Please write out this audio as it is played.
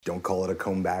Don't call it a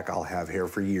comeback. I'll have hair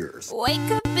for years. Wake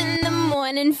up in the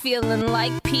morning feeling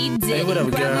like P. Diddy. Hey, what up,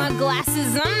 Grab girl? my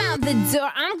glasses, I'm out the door.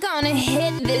 I'm gonna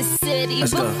hit this city.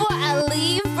 Let's go. Before I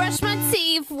leave, brush my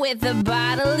teeth with a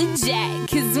bottle of Jack.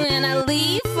 Cause when I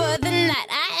leave for the night,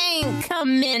 I ain't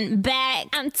coming back.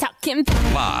 I'm talking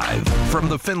Live from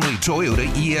the Findlay Toyota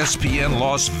ESPN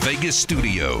Las Vegas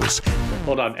studios.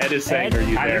 Hold on, Ed is saying, Ed? are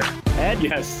you there? Ed?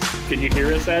 Yes. Can you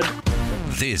hear us, Ed?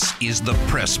 This is the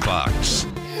Press Box.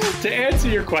 To answer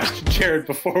your question, Jared,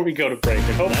 before we go to break,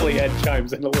 and hopefully Ed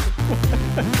chimes in a little.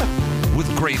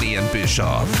 With Grady and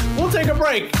Bischoff. We'll take a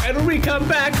break, and when we come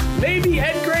back, maybe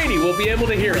Ed Grady will be able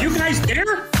to hear us. You guys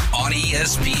there? On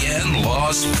ESPN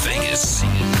Las Vegas.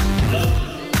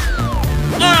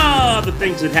 The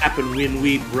things that happen when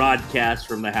we broadcast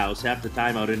from the house. Half the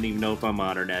time, I didn't even know if I'm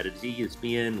on or not. It's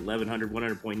ESPN 1100,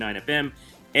 100.9 FM.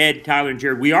 Ed, Tyler, and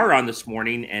Jared, we are on this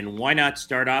morning, and why not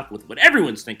start off with what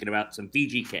everyone's thinking about, some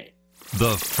VGK.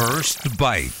 The first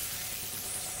bite.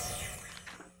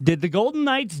 Did the Golden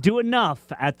Knights do enough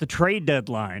at the trade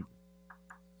deadline?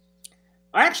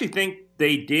 I actually think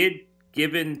they did,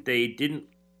 given they didn't,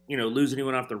 lose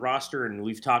anyone off the roster, and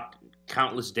we've talked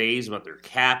countless days about their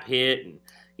cap hit and,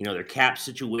 their cap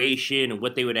situation and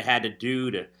what they would have had to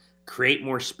do to create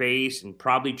more space and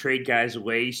probably trade guys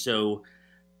away. So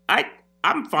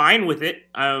I'm fine with it.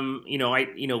 We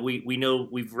know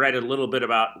we've read a little bit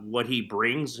about what he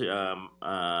brings,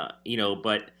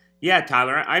 but yeah,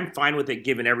 Tyler, I'm fine with it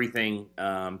given everything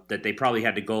that they probably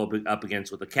had to go up against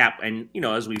with the cap. And,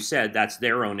 as we've said, that's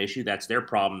their own issue. That's their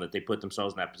problem that they put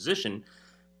themselves in that position.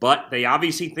 But they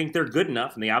obviously think they're good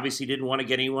enough, and they obviously didn't want to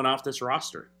get anyone off this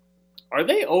roster. Are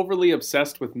they overly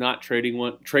obsessed with not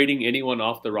trading anyone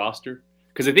off the roster?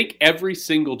 Because I think every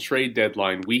single trade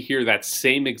deadline, we hear that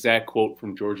same exact quote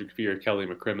from George McPhee, Kelly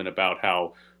McCrimmon about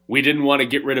how we didn't want to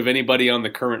get rid of anybody on the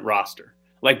current roster.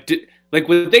 Like,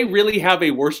 would they really have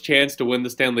a worse chance to win the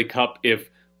Stanley Cup if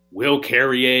Will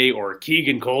Carrier or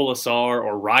Keegan Colasar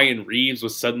or Ryan Reeves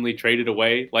was suddenly traded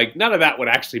away? Like, none of that would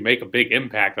actually make a big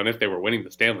impact on if they were winning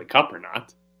the Stanley Cup or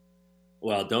not.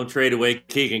 Well, don't trade away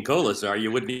Keegan Colasar. You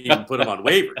wouldn't even put him on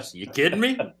waivers. You kidding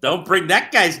me? Don't bring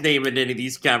that guy's name into any of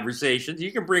these conversations.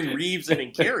 You can bring Reeves in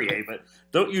and Carrier, but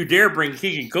don't you dare bring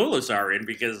Keegan Colasar in,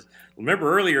 because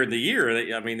remember earlier in the year,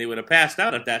 they would have passed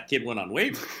out if that kid went on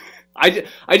waivers. I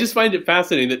just find it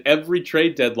fascinating that every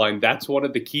trade deadline, that's one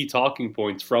of the key talking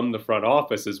points from the front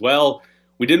office as well.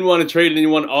 We didn't want to trade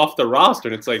anyone off the roster.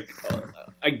 And it's like,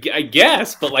 I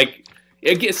guess, but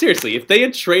seriously, if they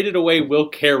had traded away Will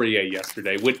Carrier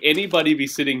yesterday, would anybody be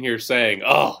sitting here saying,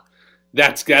 "Oh,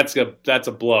 that's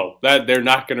a blow. That they're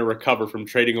not going to recover from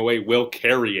trading away Will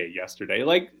Carrier yesterday"?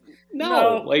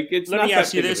 No. It's not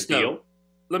that big of a deal.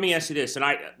 Let me ask you this, and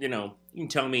you can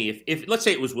tell me if let's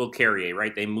say it was Will Carrier,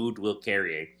 right? They moved Will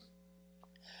Carrier.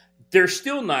 They're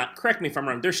still not, correct me if I'm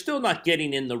wrong, they're still not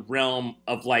getting in the realm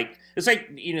of it's like,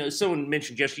 someone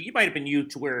mentioned yesterday, you might have been you,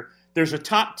 to where there's a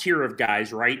top tier of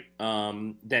guys, right,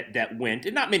 that went,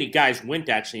 and not many guys went,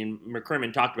 actually, and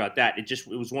McCrimmon talked about that. It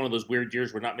was one of those weird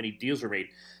years where not many deals were made.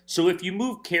 So if you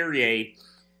move Carrier,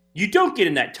 you don't get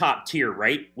in that top tier,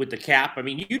 right, with the cap. I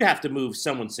mean, you'd have to move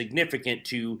someone significant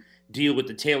to deal with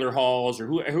the Taylor Halls or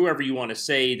whoever you want to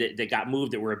say that got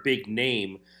moved that were a big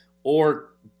name. Or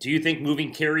do you think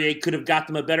moving Carrier could have got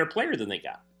them a better player than they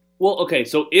got? Well, okay,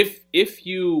 so if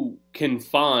you can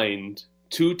find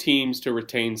two teams to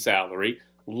retain salary,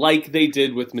 like they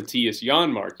did with Matthias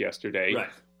Janmark yesterday, right.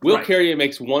 Will Carrier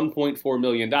makes $1.4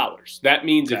 million. That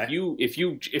means okay.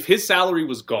 if his salary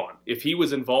was gone, if he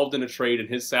was involved in a trade and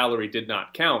his salary did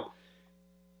not count,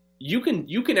 you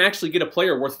can actually get a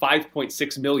player worth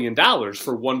 $5.6 million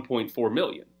for $1.4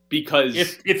 million. Because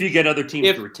if you get other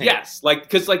teams to retain. Yes,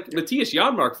 because Matthias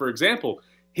Janmark, for example,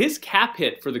 his cap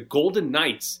hit for the Golden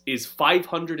Knights is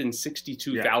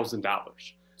 $562,000.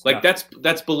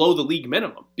 That's below the league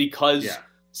minimum, because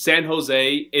San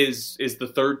Jose is the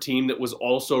third team that was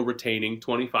also retaining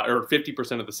 25 or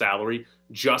 50% of the salary,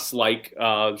 just like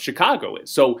Chicago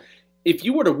is. So if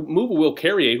you were to move a Will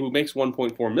Carrier who makes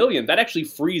 $1.4 million, that actually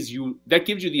frees you. That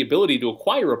gives you the ability to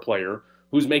acquire a player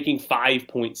who's making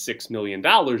 $5.6 million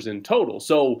in total.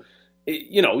 So,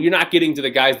 you're not getting to the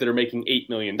guys that are making $8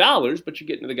 million, but you're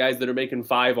getting to the guys that are making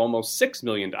almost $6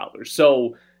 million.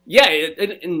 So, yeah,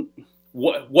 and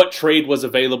what trade was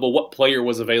available, what player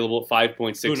was available at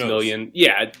 $5.6 million?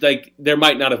 Yeah, there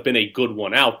might not have been a good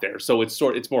one out there. So it's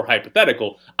more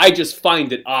hypothetical. I just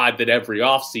find it odd that every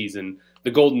offseason,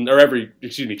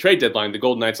 trade deadline, the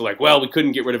Golden Knights are like, well, we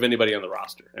couldn't get rid of anybody on the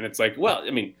roster. And it's like, well,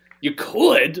 I mean, you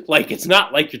could. Like, it's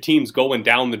not like your team's going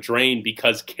down the drain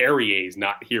because Carrier's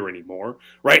not here anymore,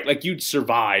 right? Like, you'd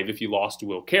survive if you lost to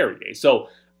Will Carrier. So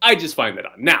I just find that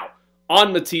odd. Now,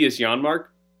 on Matthias Janmark,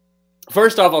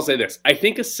 first off, I'll say this. I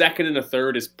think a second and a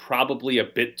third is probably a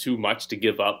bit too much to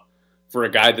give up for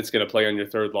a guy that's going to play on your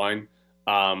third line.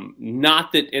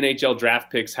 Not that NHL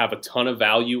draft picks have a ton of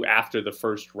value after the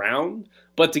first round,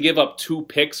 but to give up 2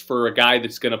 picks for a guy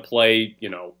that's going to play,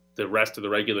 the rest of the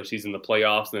regular season, the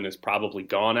playoffs, and then is probably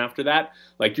gone after that.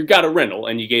 Like, you got a rental,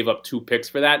 and you gave up 2 picks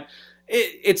for that.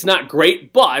 It's not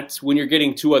great, but when you're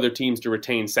getting 2 other teams to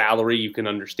retain salary, you can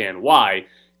understand why.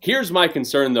 Here's my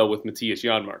concern, though, with Matthias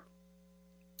Janmark.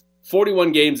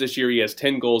 41 games this year, he has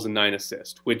 10 goals and 9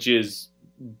 assists, which is,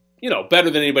 better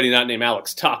than anybody not named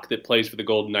Alex Tuch that plays for the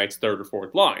Golden Knights' third or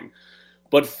fourth line.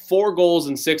 But 4 goals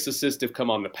and 6 assists have come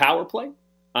on the power play,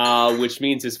 which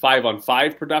means his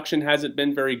 5-on-5 production hasn't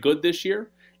been very good this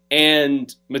year.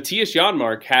 And Matthias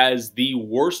Janmark has the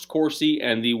worst Corsi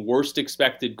and the worst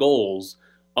expected goals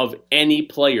of any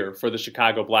player for the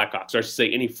Chicago Blackhawks, or I should say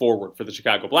any forward for the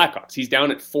Chicago Blackhawks. He's down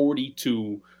at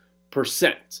 42%.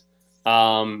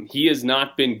 He has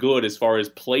not been good as far as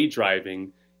play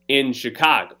driving in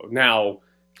Chicago. Now,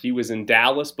 he was in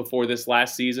Dallas before this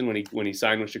last season when he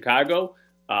signed with Chicago.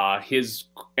 His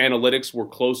analytics were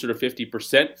closer to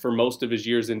 50% for most of his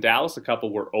years in Dallas. A couple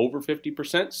were over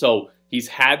 50%. So he's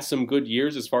had some good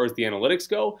years as far as the analytics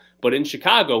go. But in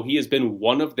Chicago, he has been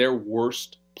one of their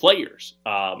worst players.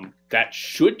 That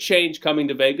should change coming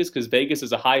to Vegas because Vegas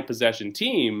is a high possession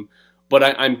team. But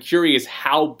I'm curious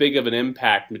how big of an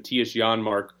impact Matthias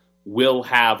Janmark will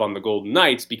have on the Golden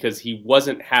Knights because he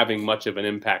wasn't having much of an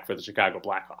impact for the Chicago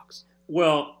Blackhawks.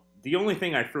 Well, the only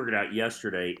thing I figured out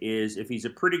yesterday is if he's a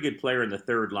pretty good player in the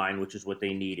third line, which is what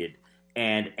they needed,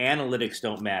 and analytics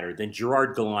don't matter, then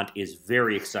Gerard Gallant is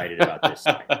very excited about this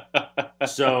thing.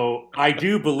 So I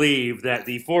do believe that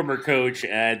the former coach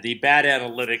and the bad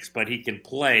analytics, but he can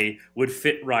play, would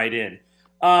fit right in.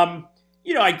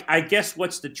 I guess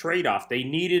what's the trade-off? They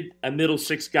needed a middle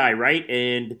six guy, right?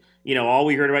 And, all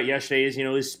we heard about yesterday is,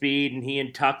 his speed, and he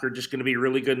and Tuch are just going to be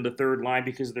really good in the third line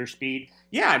because of their speed.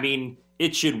 Yeah, I mean,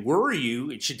 it should worry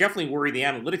you. It should definitely worry the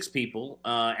analytics people.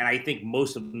 And I think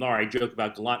most of them are. I joke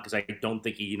about Gallant because I don't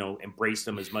think he, embraced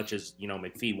them as much as,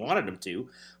 McPhee wanted him to.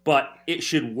 But it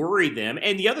should worry them.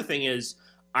 And the other thing is,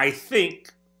 I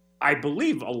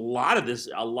believe a lot of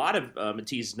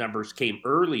Matisse' numbers came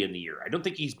early in the year. I don't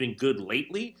think he's been good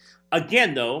lately.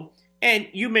 Again, though, and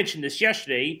you mentioned this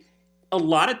yesterday, a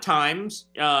lot of times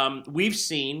we've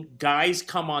seen guys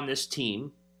come on this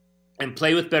team and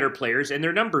play with better players and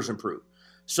their numbers improve.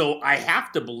 So I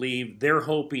have to believe they're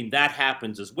hoping that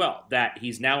happens as well, that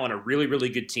he's now on a really, really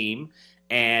good team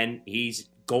and he's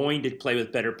going to play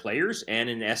with better players. And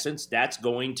in essence, that's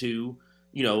going to,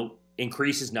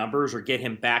 increase his numbers or get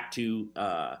him back to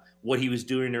what he was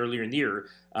doing earlier in the year.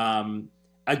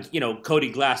 Cody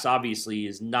Glass obviously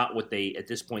is not what they at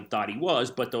this point thought he was,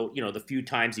 but the few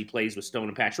times he plays with Stone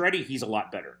and Pacioretty, he's a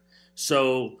lot better.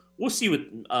 So we'll see with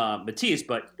Matthias,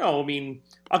 but I'll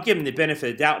give him the benefit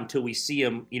of the doubt until we see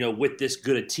him, with this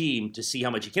good a team to see how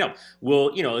much he can help.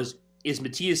 Well, is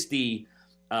Matthias the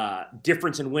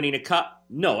difference in winning a cup?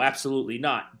 No, absolutely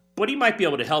not. But he might be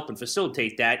able to help and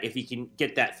facilitate that if he can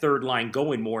get that third line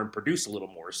going more and produce a little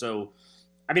more. So,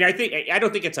 I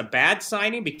don't think it's a bad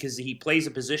signing because he plays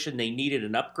a position they needed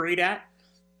an upgrade at.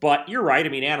 But you're right.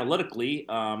 Analytically,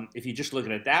 if you just look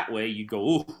at it that way, you go,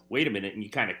 "Ooh, wait a minute," and you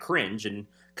kind of cringe and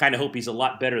kind of hope he's a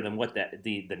lot better than what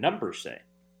the numbers say.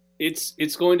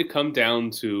 It's going to come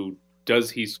down to, does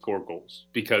he score goals?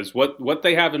 Because what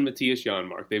they have in Matthias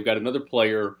Janmark, they've got another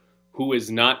player who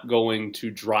is not going to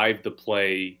drive the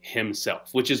play himself,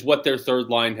 which is what their third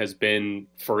line has been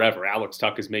forever. Alex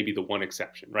Tuch is maybe the one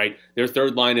exception, right? Their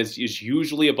third line is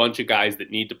usually a bunch of guys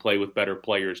that need to play with better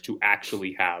players to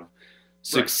actually have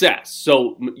success. Right.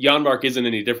 So Janmark isn't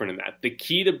any different in that. The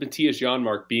key to Matthias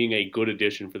Janmark being a good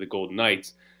addition for the Golden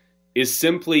Knights is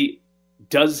simply,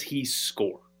 does he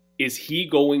score? Is he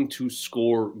going to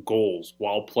score goals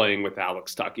while playing with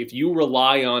Alex Tuch? If you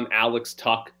rely on Alex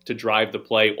Tuch to drive the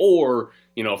play, or,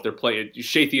 if they're playing,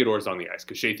 Shea Theodore's on the ice,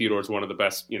 because Shea Theodore is one of the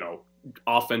best,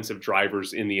 offensive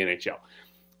drivers in the NHL.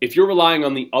 If you're relying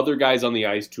on the other guys on the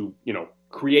ice to,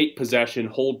 create possession,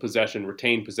 hold possession,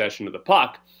 retain possession of the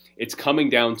puck, it's coming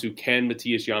down to, can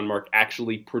Matthias Janmark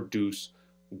actually produce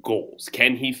goals?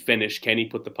 Can he finish? Can he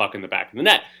put the puck in the back of the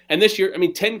net? And this year,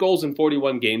 10 goals in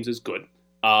 41 games is good.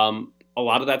 A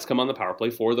lot of that's come on the power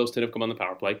play. 4 of those 10 have come on the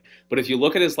power play. But if you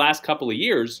look at his last couple of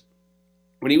years,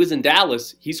 when he was in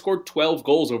Dallas, he scored 12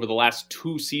 goals over the last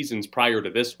 2 seasons prior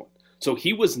to this one. So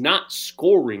he was not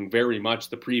scoring very much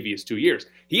the previous 2 years.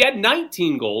 He had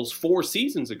 19 goals 4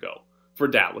 seasons ago for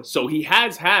Dallas. So he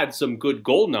has had some good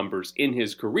goal numbers in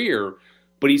his career,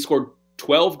 but he scored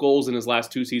 12 goals in his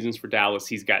last 2 seasons for Dallas.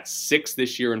 He's got 6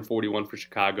 this year and 41 for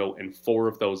Chicago, and 4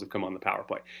 of those have come on the power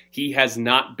play. He has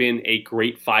not been a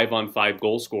great 5-on-5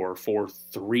 goal scorer for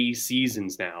 3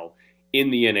 seasons now in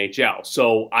the NHL.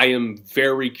 So I am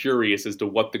very curious as to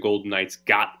what the Golden Knights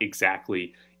got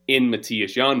exactly in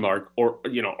Matthias Janmark. Or,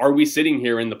 are we sitting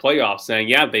here in the playoffs saying,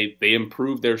 yeah, they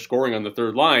improved their scoring on the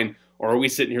third line? Or are we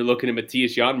sitting here looking at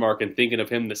Matthias Janmark and thinking of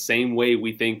him the same way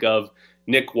we think of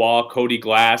Nick Waugh, Cody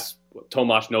Glass,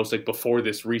 Tomas Nosek before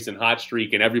this recent hot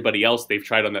streak, and everybody else they've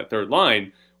tried on that third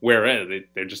line, where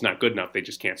they're just not good enough. They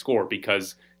just can't score,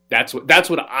 because that's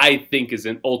what I think is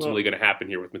ultimately going to happen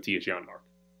here with Matthias Janmark.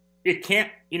 It can't,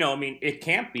 it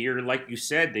can't be, or like you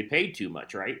said, they paid too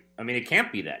much, right? I mean, it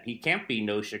can't be that. He can't be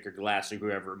Nosek or Glass or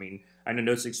whoever. I mean, I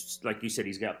know Nosek, like you said,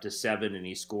 he's got up to 7 and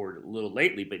he scored a little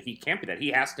lately, but he can't be that. He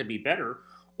has to be better,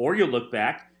 or you'll look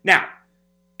back. Now,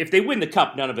 if they win the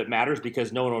cup, none of it matters,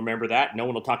 because no one will remember that. No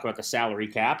one will talk about the salary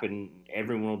cap, and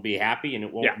everyone will be happy, and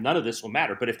it won't. Yeah. None of this will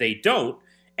matter. But if they don't,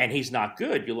 and he's not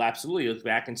good, you'll absolutely look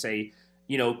back and say,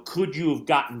 could you have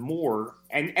gotten more?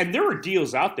 And there are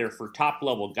deals out there for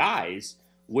top-level guys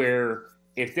where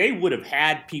if they would have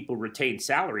had people retain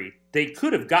salary, they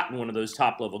could have gotten one of those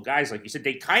top-level guys. Like you said,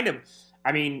 they kind of –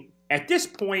 at this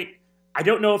point, I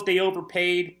don't know if they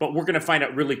overpaid, but we're going to find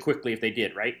out really quickly if they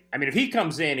did, right? I mean, if he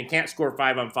comes in and can't score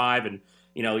 5-on-5 and,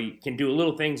 he can do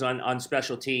little things on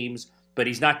special teams, but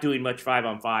he's not doing much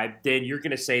 5-on-5, then you're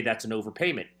going to say that's an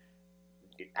overpayment.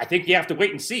 I think you have to wait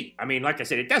and see. I mean, like I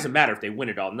said, it doesn't matter if they win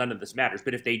it all. None of this matters.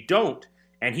 But if they don't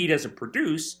and he doesn't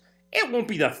produce, it won't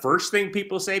be the first thing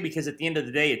people say, because at the end of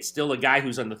the day, it's still a guy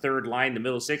who's on the third line, the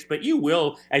middle six. But you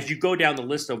will, as you go down the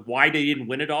list of why they didn't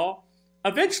win it all,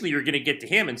 eventually you're going to get to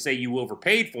him and say you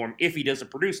overpaid for him if he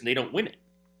doesn't produce and they don't win it.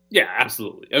 Yeah,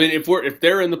 absolutely. I mean, if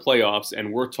they're in the playoffs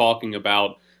and we're talking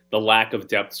about the lack of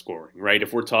depth scoring, right?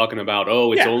 If we're talking about,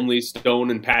 it's only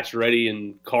Stone and Pacioretty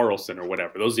and Carlson or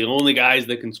whatever, those are the only guys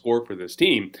that can score for this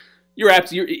team,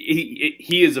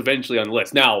 he is eventually on the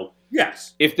list. Now,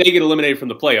 yes, if they get eliminated from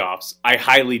the playoffs, I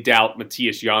highly doubt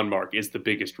Matthias Janmark is the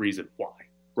biggest reason why,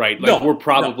 right? Like we're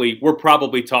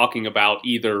probably talking about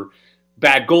either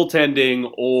bad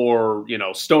goaltending, or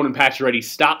Stone and Pacioretty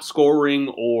stopped scoring,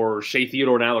 or Shea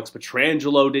Theodore and Alex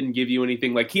Pietrangelo didn't give you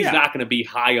anything. Like he's not going to be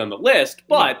high on the list,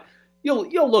 but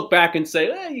you'll look back and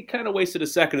say, you kind of wasted a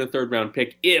second and third round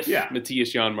pick if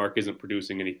Matthias Janmark isn't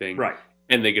producing anything, right?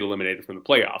 And they get eliminated from the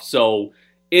playoffs. So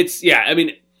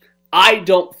I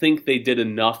don't think they did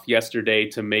enough yesterday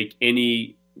to make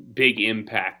any big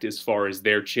impact as far as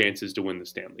their chances to win the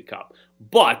Stanley Cup.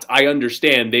 But I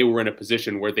understand they were in a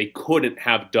position where they couldn't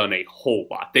have done a whole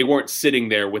lot. They weren't sitting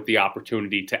there with the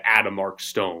opportunity to add a Mark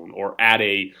Stone or add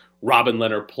a Robin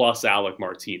Lehner plus Alec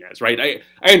Martinez, right?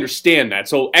 I understand that.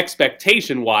 So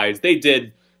expectation-wise, they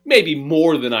did maybe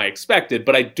more than I expected,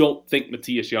 but I don't think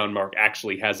Matthias Janmark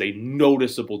actually has a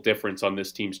noticeable difference on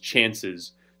this team's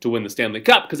chances to win the Stanley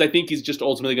Cup, because I think he's just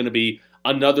ultimately going to be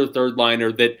another third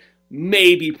liner that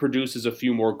maybe produces a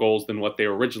few more goals than what they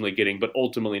were originally getting, but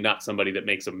ultimately not somebody that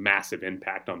makes a massive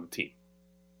impact on the team.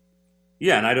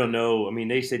 Yeah, and I don't know. I mean,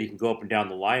 they said he can go up and down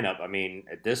the lineup. I mean,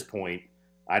 at this point,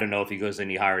 I don't know if he goes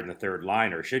any higher in the third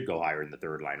line or should go higher in the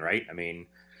third line, right? I mean,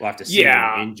 we'll have to see.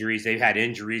 Injuries. They've had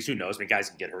injuries. Who knows? I mean, guys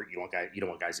can get hurt. You don't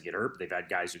want guys to get hurt, but they've had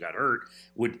guys who got hurt.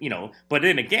 But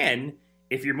then again,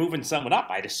 if you're moving someone up,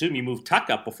 I'd assume you move Tuck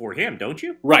up before him, don't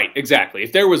you? Right, exactly.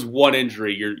 If there was one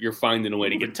injury, you're finding a way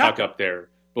to get Tuck up there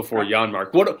before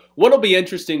Janmark. What'll be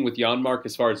interesting with Janmark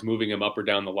as far as moving him up or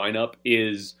down the lineup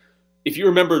is, if you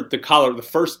remember the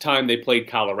first time they played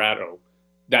Colorado,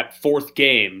 that fourth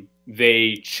game,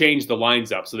 they changed the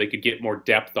lines up so they could get more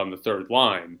depth on the third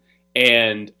line.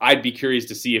 And I'd be curious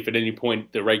to see if at any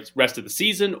point the rest of the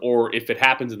season, or if it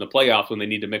happens in the playoffs when they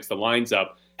need to mix the lines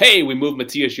up, hey, we moved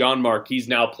Matthias Janmark, he's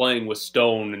now playing with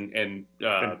Stone and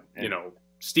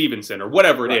Stevenson or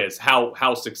whatever it is,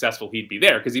 how successful he'd be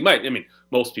there. Because he might,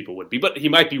 most people would be, but he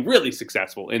might be really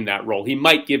successful in that role. He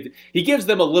gives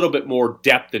them a little bit more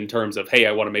depth in terms of, hey,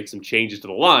 I want to make some changes to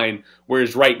the line,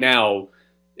 whereas right now,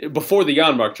 before the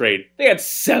Janmark trade, they had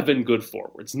 7 good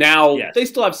forwards. Now, they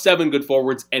still have 7 good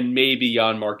forwards, and maybe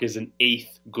Janmark is an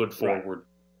 8th good forward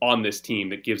on this team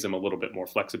that gives them a little bit more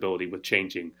flexibility with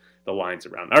changing the lines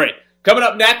around. All right, coming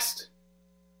up next,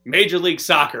 Major League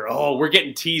Soccer. Oh, we're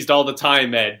getting teased all the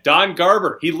time, Ed. Don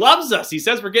Garber, he loves us. He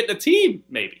says we're getting a team,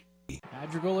 maybe.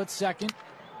 Madrigal at second,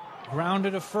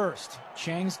 grounded to first.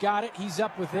 Chang's got it. He's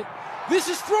up with it. This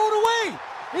is thrown away.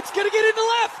 It's going to get into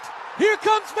left. Here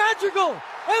comes Madrigal, and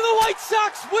the White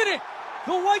Sox win it.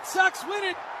 The White Sox win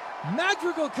it.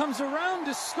 Madrigal comes around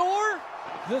to score.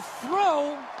 The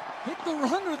throw hit the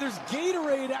runner. There's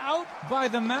Gatorade out by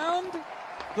the mound.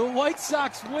 The White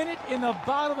Sox win it in the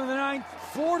bottom of the ninth.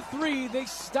 4-3, they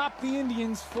stop the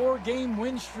Indians' 4-game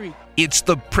win streak. It's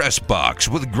the Press Box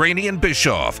with Graney and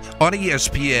Bischoff on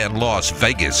ESPN Las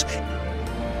Vegas.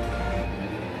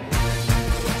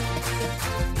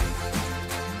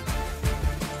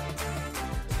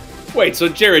 Wait, so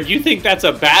Jared, you think that's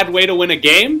a bad way to win a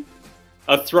game?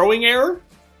 A throwing error?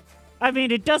 I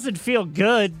mean, it doesn't feel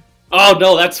good. Oh,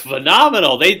 no, that's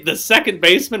phenomenal. The second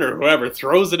baseman or whoever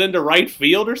throws it into right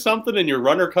field or something and your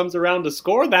runner comes around to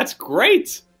score? That's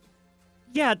great.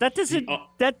 Yeah, that doesn't.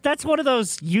 That's one of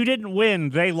those you didn't win,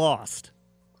 they lost.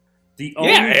 The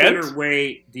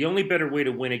only better way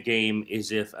to win a game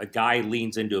is if a guy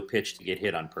leans into a pitch to get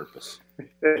hit on purpose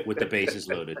with the bases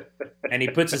loaded. And he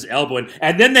puts his elbow in.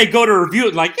 And then they go to review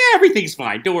it like, yeah, everything's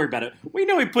fine. Don't worry about it. We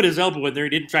know he put his elbow in there. He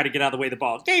didn't try to get out of the way of the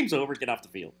ball. Game's over. Get off the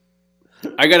field.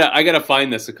 I gotta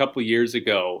find this. A couple years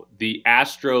ago, the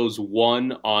Astros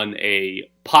won on a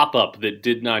pop-up that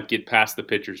did not get past the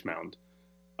pitcher's mound.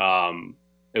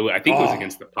 I think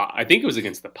it was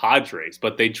against the Padres,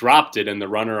 but they dropped it, and the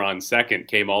runner on second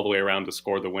came all the way around to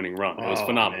score the winning run. It was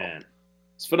phenomenal. Man.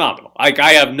 It's phenomenal.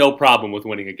 I have no problem with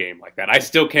winning a game like that. I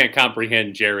still can't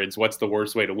comprehend Jared's what's the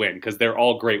worst way to win, because they're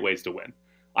all great ways to win.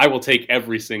 I will take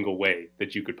every single way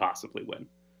that you could possibly win.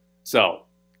 So,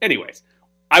 anyways,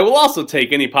 I will also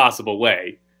take any possible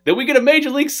way that we get a Major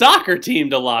League Soccer team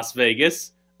to Las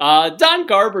Vegas. Don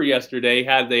Garber yesterday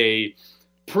had a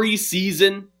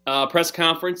preseason press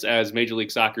conference as Major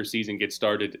League Soccer season gets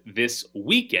started this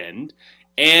weekend.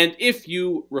 And if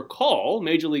you recall,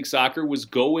 Major League Soccer was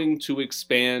going to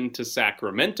expand to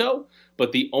Sacramento,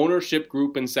 but the ownership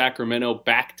group in Sacramento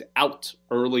backed out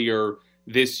earlier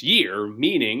this year,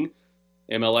 meaning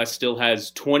MLS still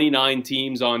has 29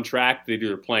 teams on track that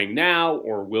are playing now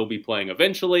or will be playing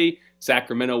eventually.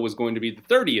 Sacramento was going to be the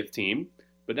 30th team,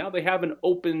 but now they have an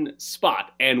open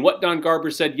spot. And what Don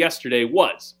Garber said yesterday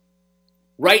was,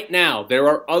 right now, there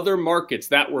are other markets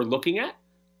that we're looking at.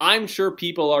 I'm sure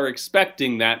people are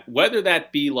expecting that, whether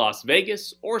that be Las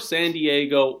Vegas or San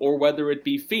Diego or whether it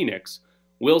be Phoenix,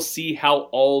 we'll see how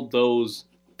all those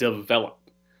develop.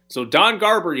 So Don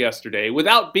Garber yesterday,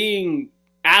 without being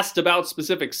asked about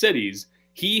specific cities,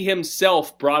 he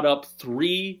himself brought up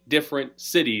 3 different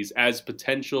cities as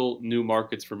potential new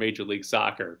markets for Major League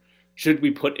Soccer. Should we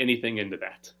put anything into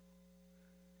that?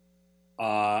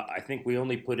 I think we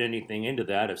only put anything into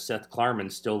that if Seth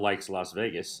Klarman still likes Las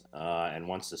Vegas and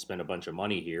wants to spend a bunch of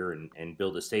money here and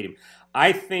build a stadium.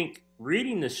 I think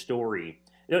reading the story,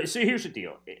 so here's the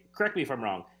deal. Correct me if I'm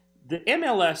wrong. The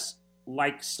MLS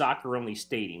likes soccer-only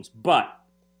stadiums, but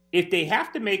if they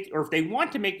have to make, or if they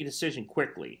want to make a decision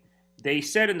quickly, they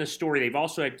said in the story they've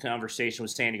also had conversation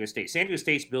with San Diego State. San Diego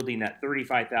State's building that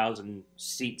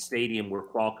 35,000-seat stadium where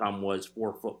Qualcomm was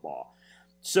for football.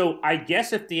 So I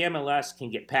guess if the MLS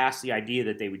can get past the idea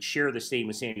that they would share the stadium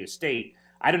with San Diego State,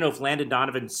 I don't know if Landon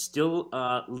Donovan's still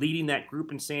leading that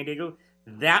group in San Diego.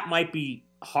 That might be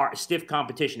hard, stiff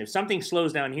competition. If something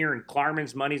slows down here and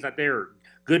Klarman's money's not there, or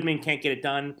Goodman can't get it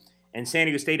done, and San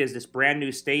Diego State has this brand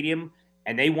new stadium,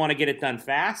 and they want to get it done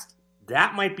fast,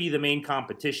 that might be the main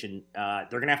competition. They're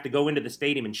going to have to go into the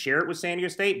stadium and share it with San Diego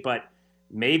State, but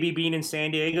maybe being in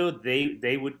San Diego, they'd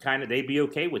be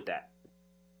okay with that.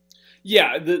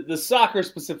 Yeah, the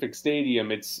soccer-specific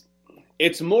stadium,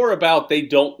 it's more about they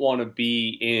don't want to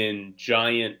be in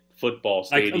giant football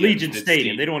stadiums. Like Allegiant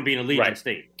Stadium. They don't want to be in Allegiant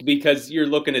Stadium. Because you're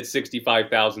looking at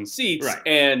 65,000 seats, right,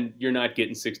 and you're not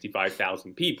getting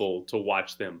 65,000 people to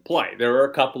watch them play. There are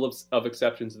a couple of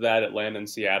exceptions to that. Atlanta and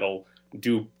Seattle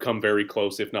do come very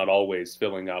close, if not always,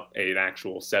 filling up an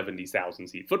actual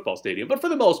 70,000-seat football stadium. But for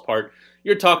the most part,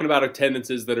 you're talking about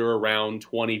attendances that are around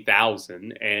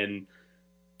 20,000, and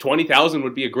 20,000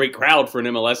 would be a great crowd for an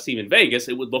MLS team in Vegas.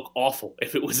 It would look awful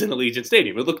if it was in Allegiant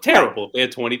Stadium. It would look terrible if they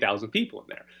had 20,000 people in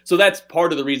there. So that's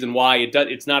part of the reason why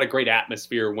it's not a great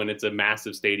atmosphere when it's a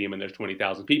massive stadium and there's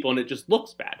 20,000 people, and it just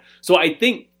looks bad. So I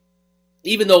think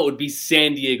even though it would be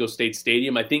San Diego State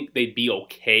Stadium, I think they'd be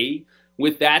okay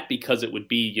with that because it would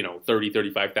be,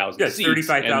 35,000 seats.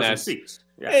 35,000 seats.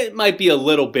 Yeah. It might be a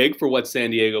little big for what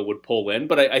San Diego would pull in,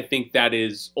 but I think that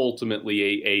is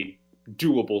ultimately a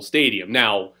doable stadium.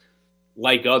 Now,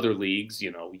 like other leagues,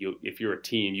 if you're a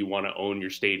team, you want to own your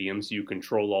stadiums, you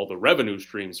control all the revenue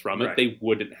streams from it. Right. They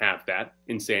wouldn't have that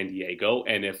in San Diego.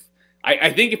 And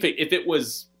I think if it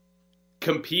was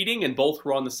competing and both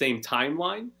were on the same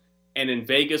timeline, and in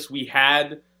Vegas we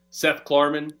had Seth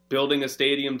Klarman building a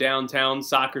stadium downtown,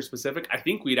 soccer specific, I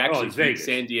think we'd actually beat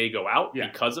San Diego out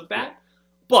because of that. Yeah.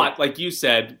 But like you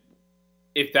said,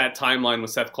 if that timeline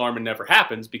with Seth Klarman never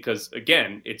happens, because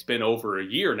again, it's been over a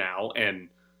year now and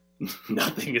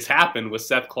nothing has happened with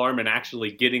Seth Klarman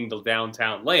actually getting the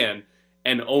downtown land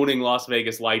and owning Las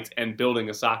Vegas Lights and building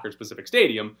a soccer specific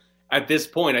stadium. At this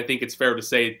point, I think it's fair to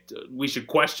say we should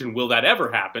question, will that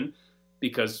ever happen?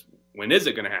 Because when is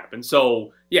it going to happen?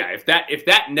 So, yeah, if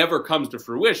that never comes to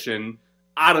fruition,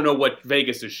 I don't know what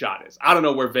Vegas' shot is. I don't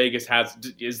know where Vegas has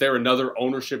 – is there another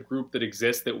ownership group that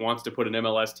exists that wants to put an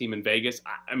MLS team in Vegas?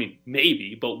 I mean,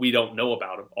 maybe, but we don't know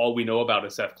about it. All we know about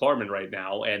is Seth Klarman right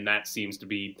now, and that seems to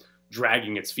be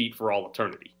dragging its feet for all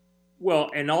eternity.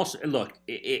 Well, and also, look,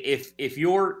 if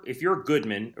you're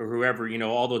Goodman or whoever,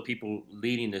 all the people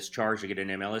leading this charge to get an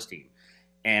MLS team,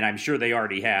 and I'm sure they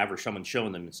already have or someone's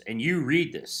showing them, and you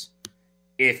read this,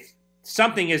 if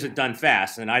something isn't done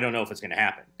fast, then I don't know if it's going to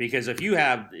happen. Because if you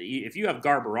have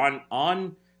Garber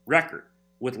on record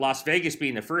with Las Vegas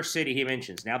being the first city he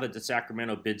mentions now that the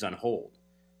Sacramento bid's on hold,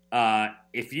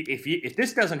 if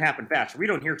this doesn't happen fast, or we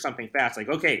don't hear something fast like,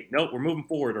 okay, nope, we're moving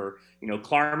forward, or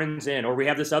Klarman's in, or we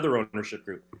have this other ownership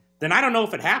group, then I don't know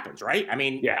if it happens, right? I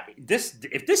mean,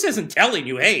 if this isn't telling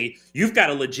you, hey, you've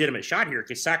got a legitimate shot here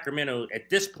because Sacramento at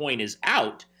this point is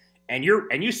out, and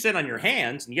you sit on your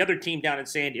hands, and the other team down in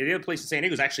the other place in San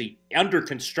Diego is actually under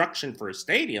construction for a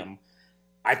stadium,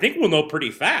 I think we'll know pretty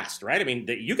fast, right? I mean,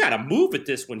 you got to move at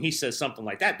this when he says something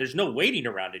like that. There's no waiting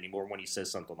around anymore when he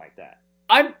says something like that.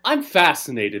 I'm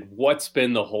fascinated what's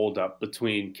been the holdup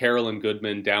between Carolyn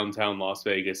Goodman, downtown Las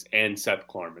Vegas, and Seth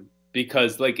Klarman.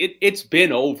 Because, it's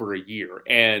been over a year,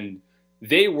 and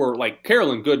they were,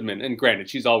 Carolyn Goodman, and granted,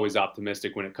 she's always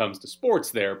optimistic when it comes to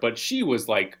sports there, but she was,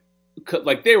 they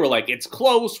were it's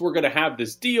close, we're going to have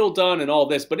this deal done and all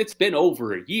this, but it's been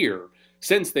over a year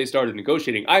since they started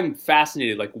negotiating. I'm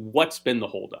fascinated, what's been the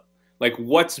holdup?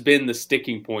 What's been the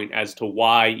sticking point as to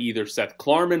why either Seth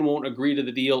Klarman won't agree to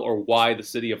the deal or why the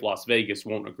city of Las Vegas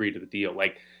won't agree to the deal?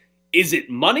 Is it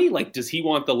money? Does he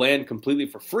want the land completely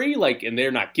for free? And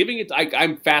they're not giving it?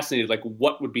 I'm fascinated,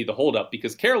 what would be the holdup?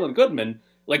 Because Carolyn Goodman,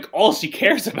 all she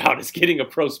cares about is getting a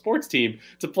pro sports team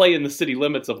to play in the city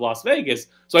limits of Las Vegas.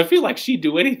 So I feel like she'd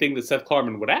do anything that Seth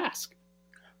Klarman would ask.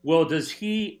 Well, does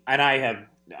he, and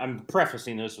I'm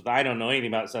prefacing this with, I don't know anything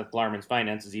about Seth Klarman's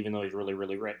finances, even though he's really,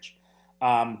 really rich.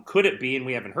 Could it be, and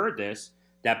we haven't heard this,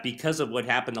 that because of what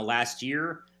happened the last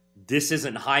year, this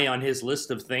isn't high on his list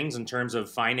of things in terms of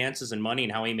finances and money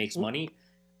and how he makes money?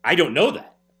 I don't know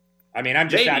that. I mean, I'm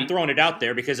throwing it out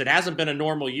there because it hasn't been a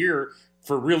normal year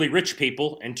for really rich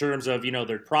people in terms of,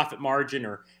 their profit margin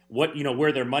or what,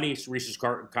 where their money resources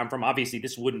come from. Obviously,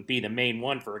 this wouldn't be the main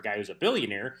one for a guy who's a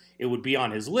billionaire. It would be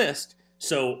on his list.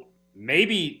 So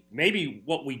maybe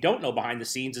what we don't know behind the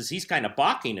scenes is he's kind of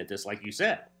balking at this, like you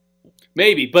said.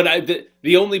 Maybe, but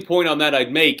the only point on that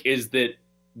I'd make is that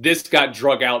this got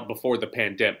drug out before the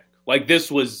pandemic. This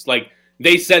was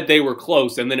they said they were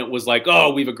close, and then it was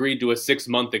we've agreed to a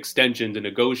 6-month extension to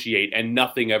negotiate, and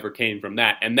nothing ever came from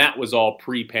that. And that was all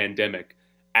pre-pandemic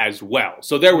as well.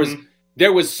 So there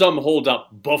was some holdup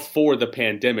before the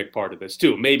pandemic part of this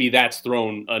too. Maybe that's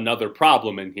thrown another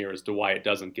problem in here as to why it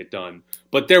doesn't get done.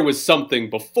 But there was something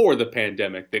before the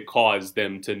pandemic that caused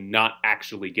them to not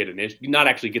actually get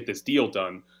this deal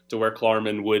done, to where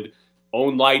Klarman would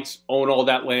own Lights, own all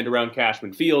that land around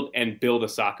Cashman Field, and build a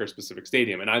soccer-specific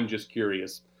stadium. And I'm just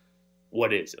curious,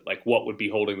 what is it? What would be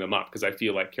holding them up? Because I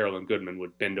feel like Carolyn Goodman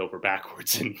would bend over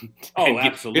backwards.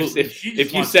 Absolutely.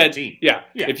 If you said,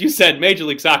 if you said Major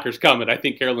League Soccer's coming, I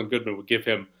think Carolyn Goodman would give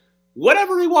him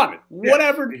whatever he wanted,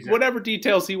 whatever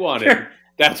details he wanted.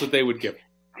 That's what they would give him.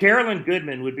 Carolyn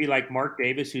Goodman would be like Mark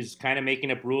Davis, who's kind of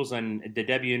making up rules on the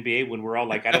WNBA when we're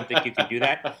all I don't think you can do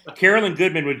that. Carolyn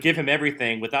Goodman would give him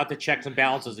everything without the checks and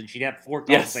balances, and she'd have 4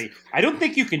 calls and say, I don't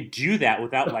think you can do that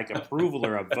without approval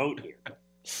or a vote here.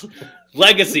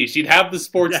 Legacy. She'd have the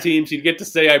sports team. She'd get to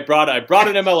say, I brought an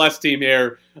MLS team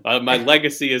here. My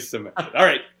legacy is cemented. All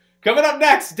right. Coming up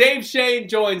next, Dave Shane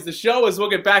joins the show as we'll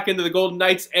get back into the Golden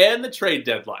Knights and the trade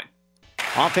deadline.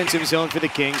 Offensive zone for the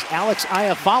Kings. Alex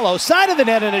Iafallo, side of the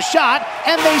net and a shot,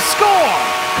 and they score!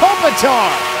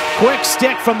 Kopitar! Quick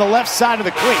stick from the left side of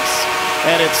the crease.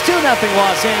 And it's 2-0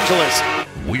 Los Angeles.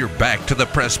 We're back to the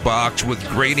press box with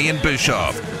Grady and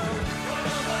Bischoff.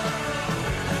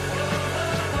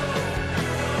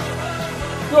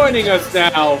 Joining us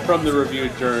now from the Review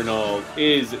Journal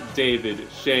is David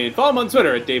Shane. Follow him on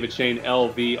Twitter at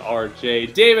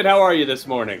DavidShaneLVRJ. David, how are you this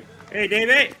morning? Hey,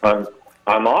 David.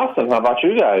 I'm awesome. How about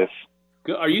you guys?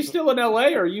 Are you still in LA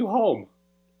or are you home?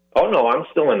 Oh, no, I'm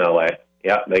still in LA.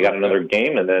 Yeah, they got another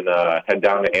game and then head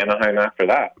down to Anaheim after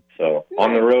that. So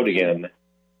on the road again.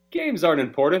 Games aren't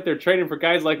important. They're trading for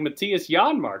guys like Matthias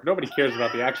Janmark. Nobody cares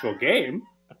about the actual game.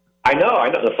 I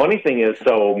know. The funny thing is,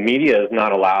 so media is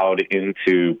not allowed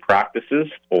into practices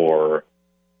or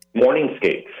morning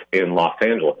skates in Los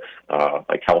Angeles,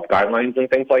 like health guidelines and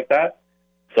things like that.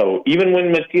 So even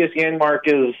when Matthias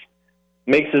Janmark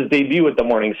makes his debut at the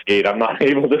morning skate, I'm not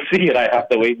able to see it. I have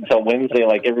to wait until Wednesday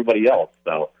like everybody else.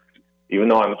 So even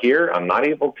though I'm here, I'm not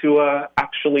able to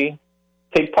actually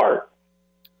take part.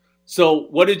 So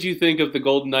what did you think of the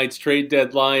Golden Knights trade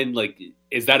deadline? Like,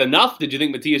 is that enough? Did you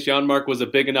think Matthias Janmark was a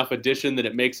big enough addition that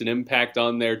it makes an impact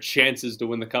on their chances to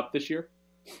win the Cup this year?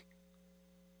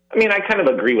 I mean, I kind of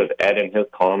agree with Ed in his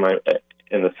column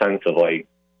in the sense of, like,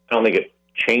 I don't think it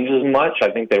changes much.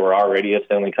 I think they were already a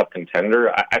Stanley Cup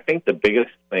contender. I think the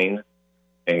biggest thing,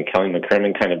 and Kelly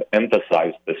McCrimmon kind of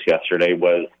emphasized this yesterday,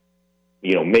 was,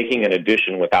 making an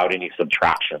addition without any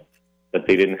subtraction, that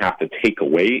they didn't have to take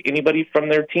away anybody from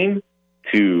their team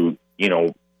to,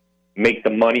 make the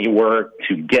money work,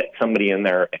 to get somebody in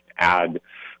there and add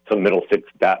some middle six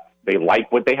depth. They like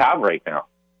what they have right now.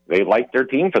 They like their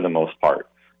team for the most part.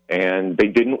 And they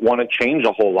didn't want to change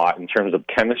a whole lot in terms of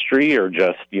chemistry or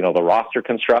just, the roster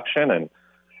construction and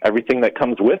everything that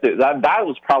comes with it. That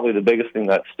was probably the biggest thing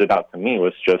that stood out to me,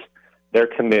 was just their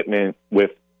commitment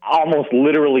with almost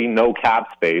literally no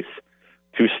cap space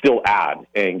to still add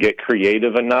and get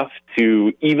creative enough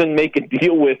to even make a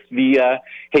deal with the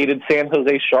hated San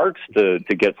Jose Sharks to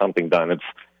get something done.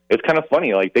 It's kind of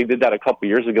funny. Like, they did that a couple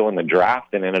years ago in the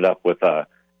draft and ended up with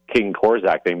King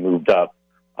Korczak. They moved up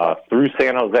through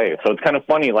San Jose. So it's kind of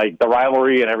funny, like the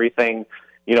rivalry and everything,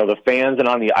 the fans and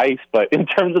on the ice. But in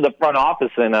terms of the front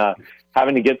office and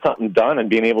having to get something done and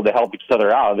being able to help each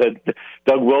other out,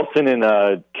 Doug Wilson and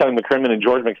Kelly McCrimmon and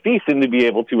George McPhee seem to be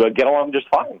able to get along just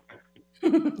fine.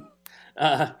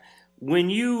 When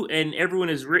you and everyone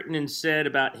has written and said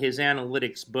about his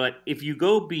analytics, but if you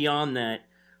go beyond that,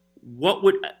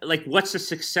 what's the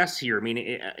success here? I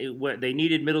mean, they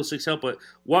needed middle six help, but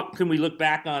what can we look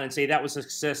back on and say that was a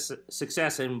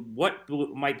success, and what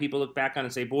might people look back on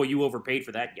and say, boy, you overpaid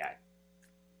for that guy?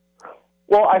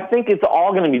 Well, I think it's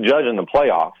all going to be judged in the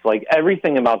playoffs. Like,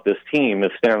 everything about this team is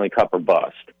Stanley Cup or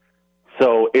bust.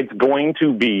 So it's going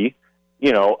to be,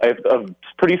 a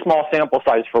pretty small sample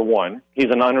size for one.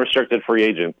 He's an unrestricted free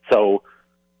agent. So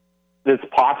it's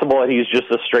possible that he's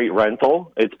just a straight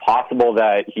rental. It's possible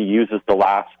that he uses the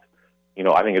last,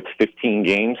 I think it's 15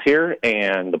 games here,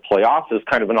 and the playoffs is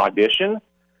kind of an audition.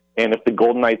 And if the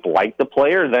Golden Knights like the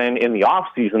player, then in the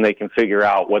offseason they can figure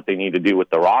out what they need to do with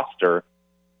the roster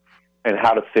and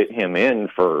how to fit him in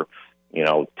for,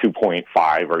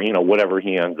 2.5 or, whatever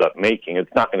he ends up making.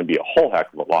 It's not going to be a whole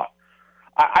heck of a lot.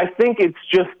 I think it's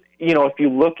just, if you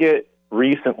look at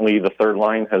recently, the third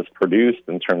line has produced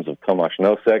in terms of Tomas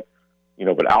Nosek,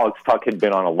 but Alex Tuch had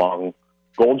been on a long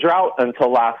goal drought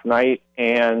until last night,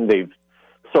 and they've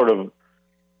sort of,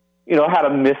 had a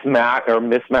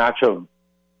mismatch of,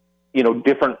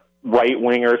 different right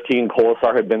wingers. Keegan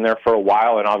Kolesar had been there for a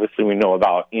while, and obviously we know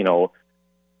about,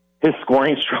 his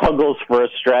scoring struggles for a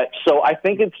stretch. So I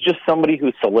think it's just somebody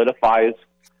who solidifies,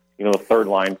 the third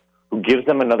line, who gives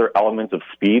them another element of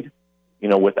speed,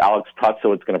 with Alex Tuch.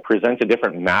 So it's going to present a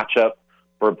different matchup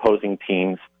for opposing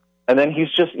teams. And then he's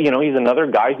just, he's another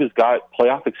guy who's got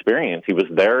playoff experience. He was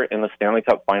there in the Stanley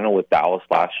Cup final with Dallas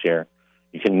last year.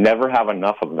 You can never have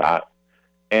enough of that.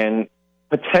 And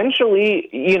potentially,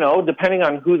 depending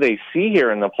on who they see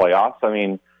here in the playoffs, I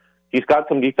mean, he's got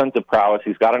some defensive prowess.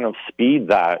 He's got enough speed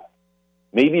that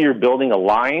maybe you're building a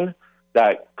line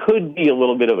that could be a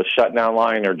little bit of a shutdown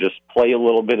line or just play a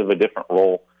little bit of a different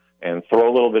role and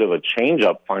throw a little bit of a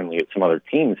change-up finally at some other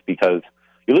teams, because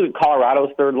you look at Colorado's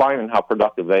third line and how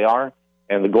productive they are,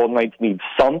 and the Golden Knights need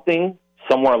something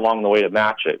somewhere along the way to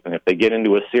match it. And if they get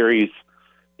into a series,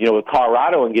 with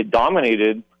Colorado and get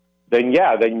dominated, then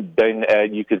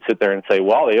you could sit there and say,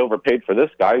 well, they overpaid for this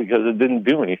guy because it didn't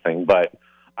do anything. But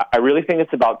I really think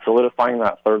it's about solidifying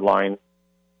that third line,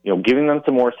 giving them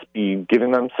some more speed,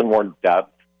 giving them some more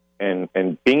depth, and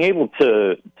being able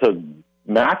to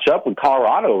match up with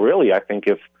Colorado, really, I think,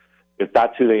 if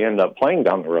that's who they end up playing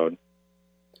down the road.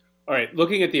 All right,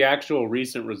 looking at the actual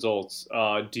recent results,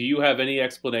 do you have any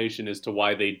explanation as to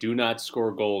why they do not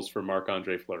score goals for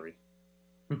Marc-Andre Fleury?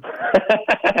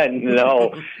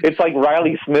 No, it's like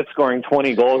Riley Smith scoring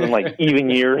 20 goals in like even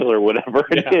years or whatever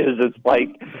it is.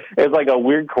 It's like a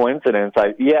weird coincidence.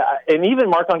 And even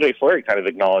Marc-Andre Fleury kind of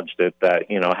acknowledged it, that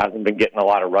hasn't been getting a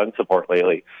lot of run support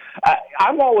lately.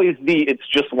 I'm always it's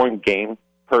just one game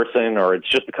person, or it's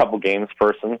just a couple games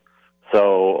person.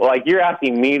 So, like, you're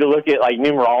asking me to look at, like,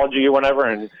 numerology or whatever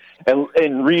and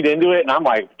read into it, and I'm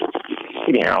like,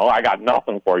 I got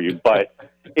nothing for you. But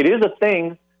it is a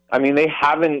thing. I mean, they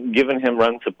haven't given him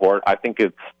run support. I think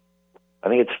it's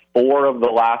 4 of the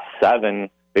last 7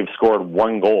 they've scored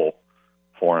 1 goal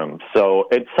for him. So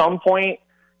at some point,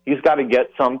 he's got to get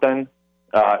something.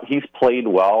 He's played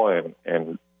well,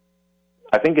 and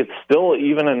I think it's still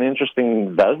even an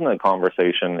interesting Vezina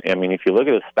conversation. I mean, if you look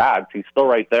at his stats, he's still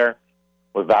right there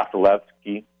with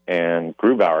Vasilevsky and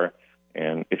Grubauer.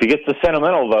 And if he gets the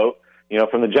sentimental vote,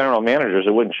 from the general managers,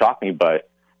 it wouldn't shock me. But,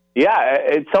 yeah,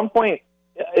 at some point,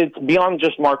 it's beyond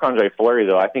just Marc-Andre Fleury,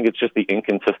 though. I think it's just the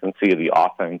inconsistency of the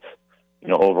offense.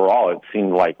 Overall, it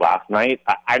seemed like last night,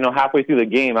 I know halfway through the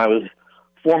game, I was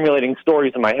formulating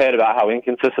stories in my head about how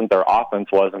inconsistent their offense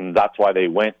was, and that's why they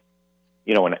went,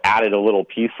 and added a little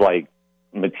piece like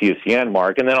Matthias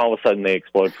Janmark, and then all of a sudden they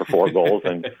explode for 4 goals,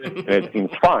 and it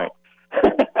seems fine.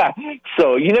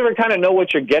 So you never kind of know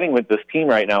what you're getting with this team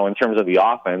right now in terms of the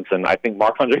offense, and I think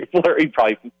Marc-Andre Fleury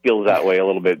probably feels that way a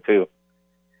little bit too.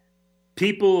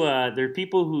 There are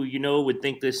people who would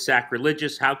think this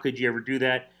sacrilegious. How could you ever do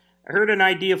that? I heard an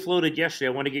idea floated yesterday.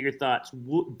 I want to get your thoughts.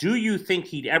 Do you think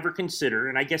he'd ever consider,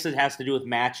 and I guess it has to do with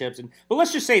matchups, but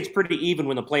let's just say it's pretty even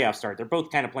when the playoffs start. They're both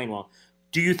kind of playing well.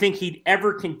 Do you think he'd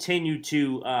ever continue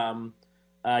to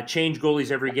change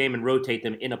goalies every game and rotate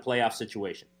them in a playoff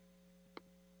situation?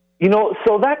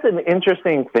 So that's an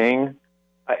interesting thing.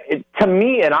 To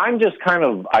me, and I'm just kind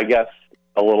of, I guess,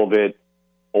 a little bit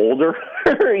older,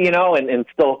 and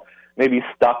still maybe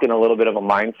stuck in a little bit of a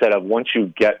mindset of once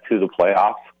you get to the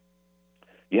playoffs,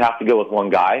 you have to go with one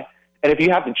guy. And if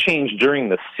you have to change during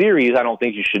the series, I don't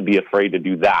think you should be afraid to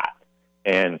do that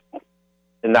and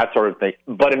that sort of thing.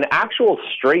 But an actual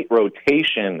straight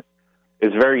rotation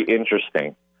is very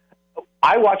interesting.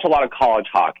 I watch a lot of college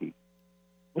hockey.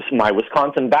 My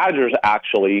Wisconsin Badgers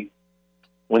actually,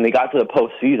 when they got to the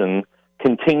postseason,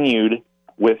 continued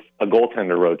with a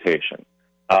goaltender rotation.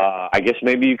 I guess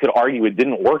maybe you could argue it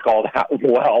didn't work all that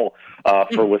well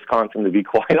for Wisconsin, to be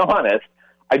quite honest.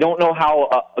 I don't know how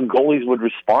goalies would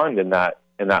respond in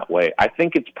that way. I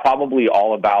think it's probably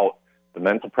all about the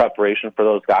mental preparation for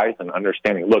those guys and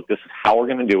understanding, look, this is how we're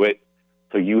going to do it,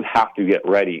 so you have to get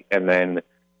ready. And then,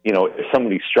 if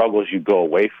somebody struggles, you go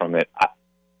away from it.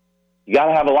 You got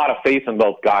to have a lot of faith in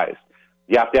both guys.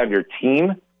 You have to have your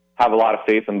team have a lot of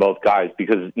faith in both guys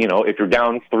because, if you're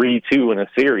down 3-2 in a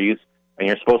series and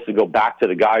you're supposed to go back to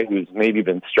the guy who's maybe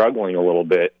been struggling a little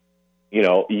bit,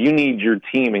 you need your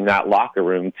team in that locker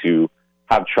room to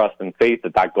have trust and faith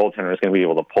that goaltender is going to be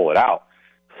able to pull it out.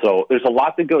 So there's a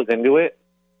lot that goes into it.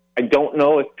 I don't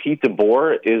know if Pete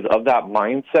DeBoer is of that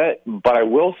mindset, but I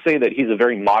will say that he's a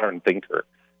very modern thinker.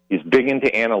 He's big into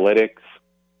analytics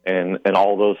and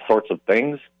all those sorts of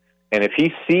things. And if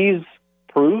he sees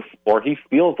proof or he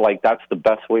feels like that's the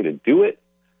best way to do it,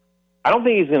 I don't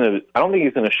think he's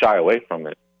going to shy away from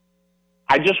it.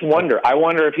 I just wonder. I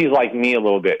wonder if he's like me a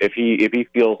little bit. If he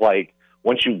feels like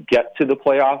once you get to the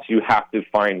playoffs, you have to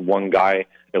find one guy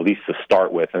at least to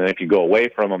start with, and then if you go away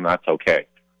from him, that's okay.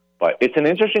 But it's an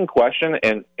interesting question,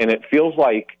 and it feels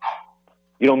like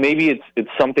maybe it's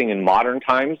something in modern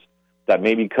times that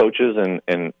maybe coaches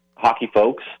and hockey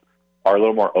folks are a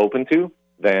little more open to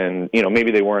than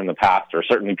maybe they were in the past, or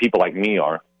certainly people like me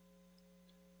are.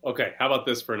 Okay, how about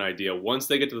this for an idea? Once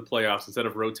they get to the playoffs, instead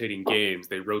of rotating games,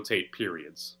 they rotate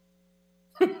periods.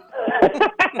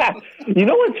 You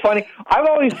know what's funny? I've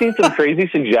always seen some crazy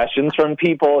suggestions from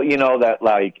people, that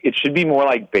like it should be more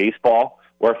like baseball,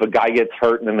 where if a guy gets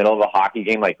hurt in the middle of a hockey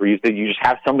game like Reeves did, you just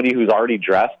have somebody who's already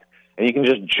dressed and you can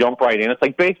just jump right in. It's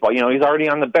like baseball. He's already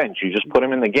on the bench. You just put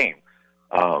him in the game.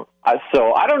 So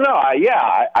I don't know.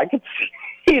 I could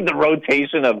see the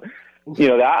rotation of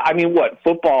that. I mean,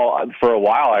 football for a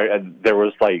while, there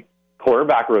was like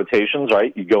quarterback rotations,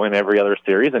 right? You go in every other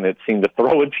series and it seemed to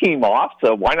throw a team off.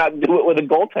 So why not do it with a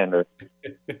goaltender?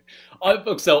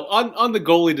 So on the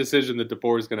goalie decision that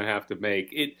DeBoer is going to have to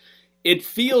make, it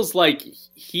feels like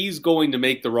he's going to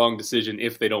make the wrong decision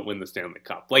if they don't win the Stanley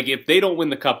Cup. Like if they don't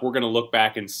win the Cup, we're going to look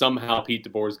back and somehow Pete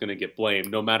DeBoer is going to get blamed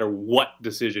no matter what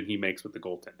decision he makes with the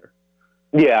goaltender.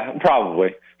 Yeah,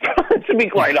 probably. To be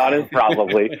quite honest,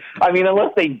 probably. I mean,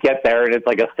 unless they get there and it's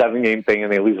like a 7-game thing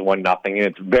and they lose 1-0, and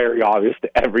it's very obvious to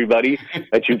everybody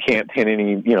that you can't pin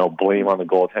any, blame on the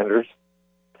goaltenders.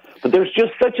 But there's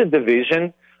just such a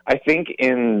division, I think,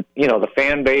 in, the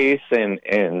fan base and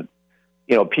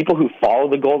people who follow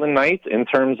the Golden Knights in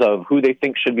terms of who they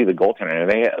think should be the goaltender.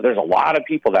 And there's a lot of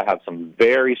people that have some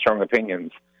very strong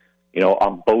opinions,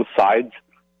 on both sides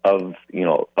of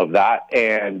that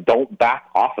and don't back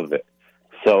off of it.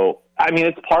 So I mean,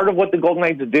 it's part of what the Golden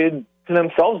Knights did to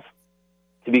themselves,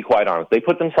 to be quite honest. They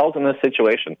put themselves in this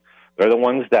situation. They're the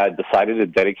ones that decided to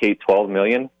dedicate $12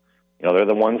 million. You know, they're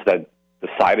the ones that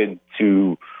decided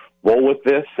to roll with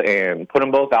this and put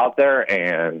them both out there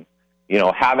and, you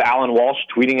know, have Alan Walsh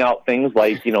tweeting out things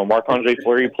like, you know, Marc-Andre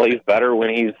Fleury plays better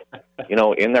when he's, you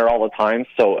know, in there all the time.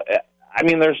 So, I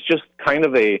mean, there's just kind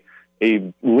of a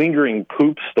lingering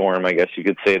poop storm, I guess you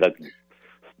could say, that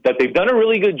they've done a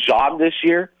really good job this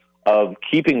year of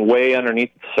keeping way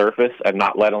underneath the surface and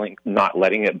not letting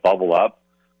it bubble up.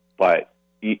 But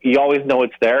you always know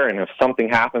it's there, and if something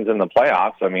happens in the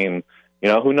playoffs, I mean, you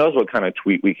know, who knows what kind of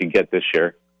tweet we could get this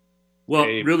year. Well,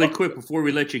 really quick before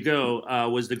we let you go,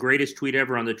 was the greatest tweet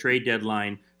ever on the trade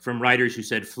deadline from writers who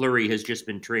said Fleury has just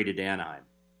been traded to Anaheim.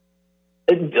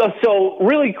 So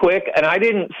really quick, and I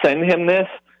didn't send him this,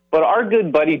 but our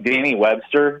good buddy Danny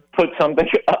Webster put something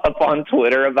up on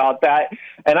Twitter about that,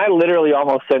 and I literally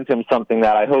almost sent him something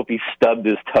that I hope he stubbed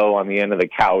his toe on the end of the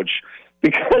couch,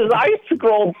 because I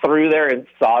scrolled through there and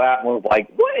saw that and was like,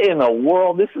 what in the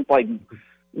world? This is like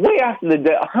way after the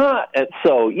day, huh? And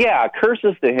so, yeah,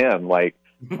 curses to him. Like,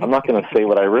 I'm not going to say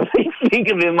what I really think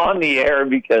of him on the air,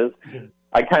 because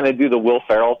I kind of do the Will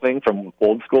Ferrell thing from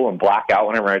old school and black out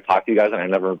whenever I talk to you guys, and I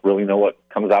never really know what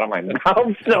comes out of my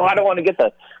mouth. So I don't want to get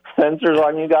the censors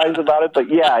on you guys about it. But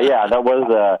yeah, that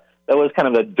was kind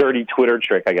of a dirty Twitter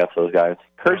trick, I guess, those guys.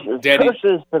 Curses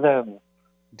to them.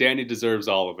 Danny deserves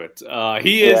all of it.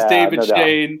 He is David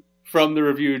Shane from the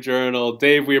Review Journal.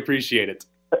 Dave, we appreciate it.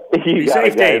 You got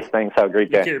it, guys. Thanks. Have a great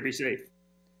day. Take care. Be safe.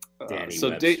 Danny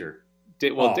Webster.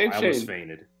 Dave I Shane. almost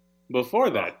fainted. Before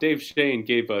that, Dave Shane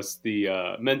gave us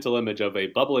the mental image of a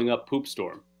bubbling up poop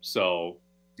storm. So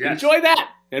enjoy that.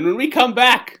 And when we come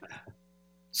back,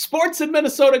 sports in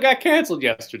Minnesota got canceled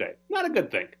yesterday. Not a good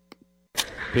thing.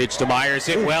 Pitch to Myers,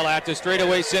 hit well out to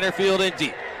straightaway center field and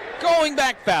deep. Going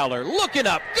back Fowler, looking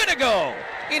up, gonna go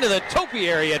into the Topi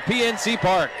area at PNC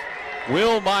Park.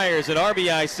 Will Myers, an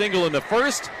RBI single in the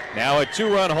first, now a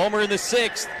 2-run homer in the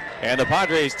sixth, and the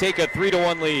Padres take a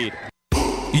 3-1 lead.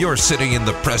 You're sitting in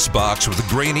the press box with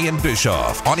Graney and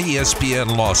Bischoff on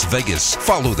ESPN Las Vegas.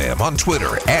 Follow them on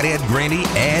Twitter at Ed Graney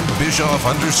and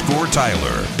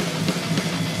Bischoff_Tyler.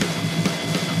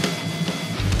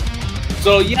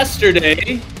 So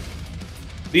yesterday,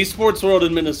 the sports world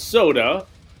in Minnesota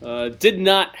did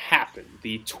not happen.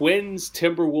 The Twins,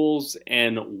 Timberwolves,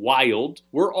 and Wild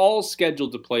were all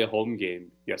scheduled to play a home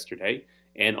game yesterday,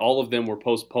 and all of them were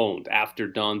postponed after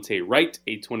Dante Wright,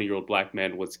 a 20-year-old black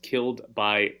man, was killed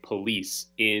by police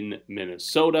in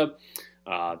Minnesota.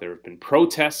 There have been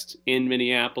protests in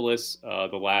Minneapolis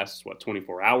the last,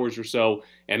 24 hours or so,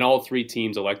 and all three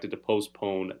teams elected to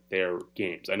postpone their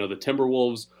games. I know the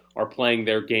Timberwolves are playing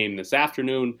their game this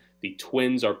afternoon. The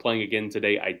Twins are playing again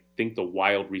today. I think the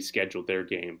Wild rescheduled their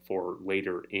game for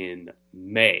later in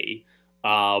May.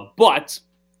 But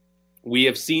we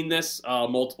have seen this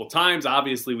multiple times.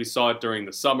 Obviously, we saw it during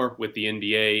the summer with the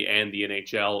NBA and the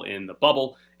NHL in the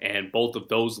bubble, and both of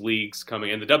those leagues coming,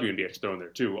 and the WNBA is thrown there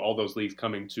too, all those leagues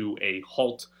coming to a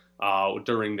halt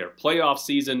during their playoff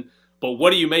season. But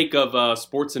what do you make of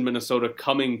sports in Minnesota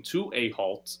coming to a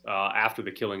halt after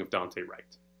the killing of Dante Wright?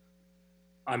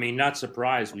 I mean, not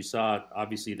surprised. We saw,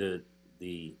 obviously,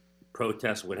 the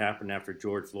protest would happen after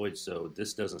George Floyd, so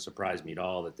this doesn't surprise me at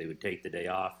all that they would take the day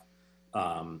off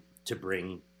to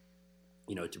bring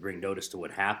notice to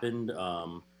what happened.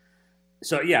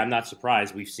 So, yeah, I'm not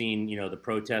surprised. We've seen, the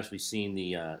protests. We've seen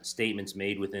the statements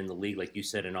made within the league, like you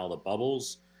said, in all the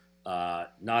bubbles.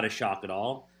 Not a shock at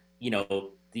all.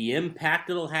 The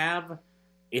impact it'll have,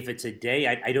 if it's a day,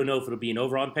 I don't know if it'll be an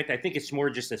overall impact. I think it's more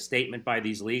just a statement by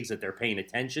these leagues that they're paying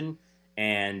attention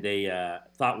and they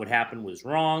thought what happened was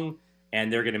wrong,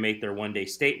 and they're going to make their one-day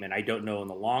statement. I don't know in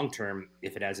the long term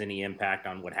if it has any impact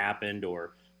on what happened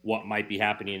or what might be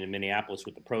happening in Minneapolis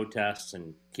with the protests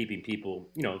and keeping people,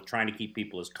 trying to keep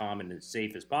people as calm and as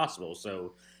safe as possible.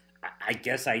 So I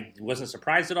guess I wasn't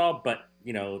surprised at all, but,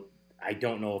 I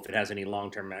don't know if it has any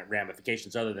long-term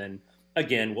ramifications other than,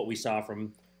 again, what we saw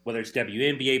from whether it's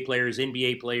WNBA players,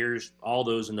 NBA players, all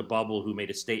those in the bubble who made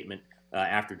a statement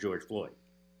after George Floyd.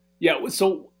 Yeah,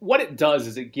 so what it does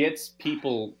is it gets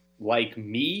people like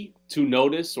me to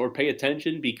notice or pay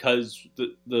attention, because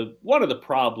the one of the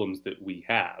problems that we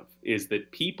have is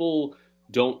that people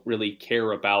don't really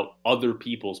care about other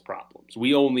people's problems.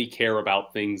 We only care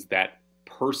about things that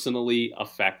personally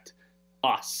affect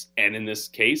us. And in this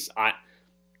case,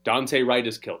 Dante Wright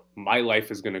is killed. My life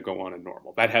is going to go on as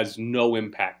normal. That has no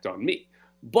impact on me.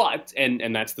 But,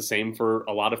 and that's the same for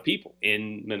a lot of people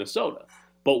in Minnesota.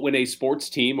 But when a sports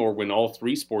team, or when all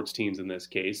three sports teams in this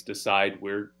case, decide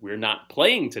we're not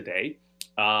playing today,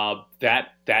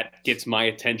 that gets my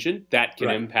attention. That can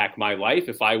impact my life.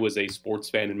 If I was a sports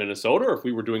fan in Minnesota, or if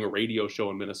we were doing a radio show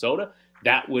in Minnesota,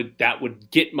 that would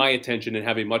get my attention and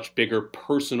have a much bigger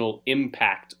personal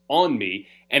impact on me.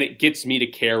 And it gets me to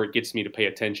care. It gets me to pay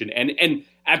attention. And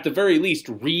at the very least,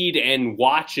 read and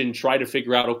watch and try to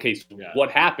figure out, okay, so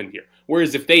what happened here?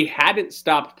 Whereas if they hadn't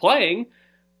stopped playing,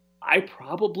 I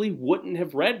probably wouldn't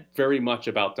have read very much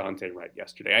about Daunte Wright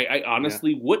yesterday. I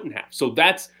honestly wouldn't have. So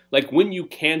that's like, when you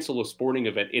cancel a sporting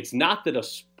event, it's not that a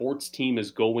sports team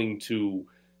is going to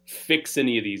fix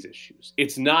any of these issues.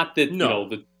 It's not that,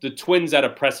 the Twins at a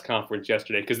press conference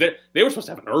yesterday, because they were supposed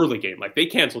to have an early game. Like, they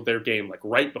canceled their game like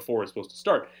right before it was supposed to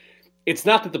start. It's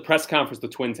not that the press conference the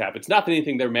Twins have, it's not that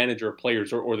anything their manager or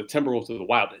players or the Timberwolves or the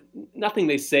Wild, nothing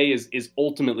they say is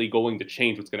ultimately going to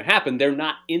change what's going to happen. They're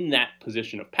not in that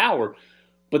position of power,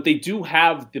 but they do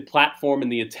have the platform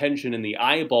and the attention and the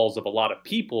eyeballs of a lot of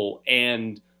people.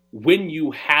 And when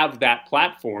you have that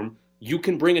platform, you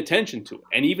can bring attention to it.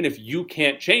 And even if you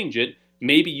can't change it,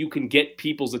 maybe you can get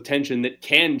people's attention that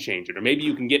can change it. Or maybe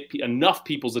you can get enough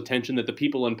people's attention that the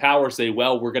people in power say,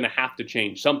 well, we're going to have to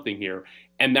change something here.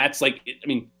 And that's like, I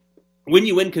mean, when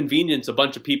you inconvenience a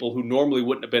bunch of people who normally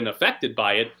wouldn't have been affected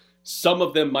by it, some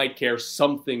of them might care,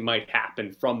 something might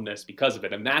happen from this because of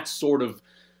it. And that's sort of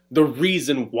the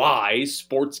reason why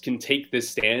sports can take this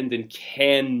stand and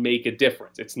can make a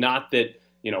difference. It's not that,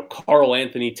 Karl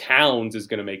Anthony Towns is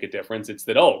going to make a difference. It's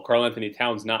that, Karl Anthony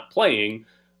Towns not playing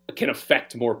can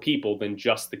affect more people than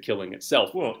just the killing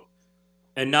itself. Well,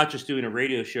 and not just doing a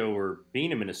radio show or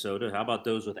being in Minnesota. How about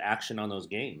those with action on those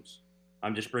games?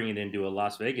 I'm just bringing it into a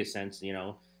Las Vegas sense.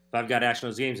 If I've got action on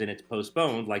those games and it's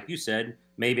postponed, like you said,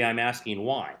 maybe I'm asking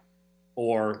why.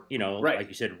 Or, like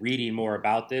you said, reading more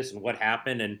about this and what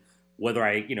happened and whether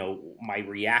my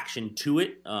reaction to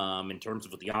it in terms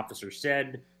of what the officer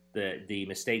said, the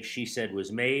mistake she said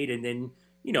was made, and then,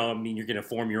 you're going to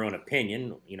form your own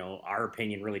opinion. Our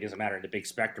opinion really doesn't matter in the big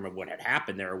spectrum of what had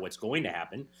happened there or what's going to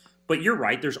happen. But you're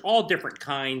right. There's all different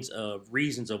kinds of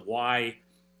reasons of why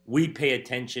we pay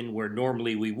attention where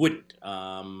normally we wouldn't.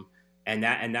 And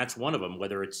that's one of them,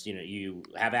 whether it's, you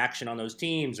have action on those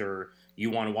teams or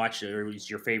you want to watch it or it's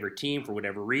your favorite team for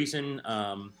whatever reason.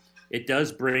 It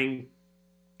does bring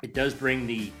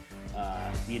the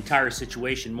entire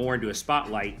situation more into a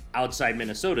spotlight outside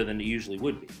Minnesota than it usually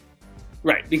would be.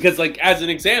 Right, because as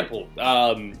an example,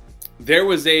 there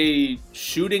was a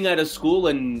shooting at a school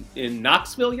in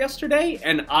Knoxville yesterday,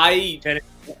 and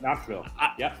Knoxville.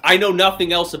 I know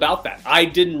nothing else about that. I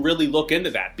didn't really look into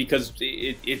that because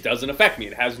it doesn't affect me.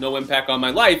 It has no impact on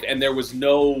my life, and there was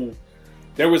no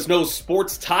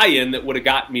sports tie-in that would have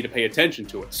got me to pay attention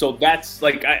to it. So that's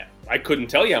I couldn't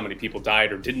tell you how many people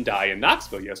died or didn't die in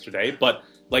Knoxville yesterday, but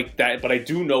I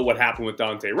do know what happened with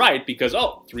Daunte Wright because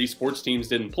 3 sports teams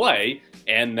didn't play,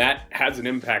 and that has an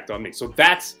impact on me. So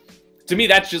to me,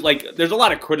 that's just there's a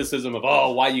lot of criticism of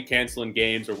why you canceling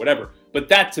games or whatever. But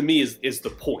that to me is the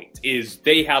point, is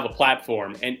they have a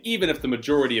platform, and even if the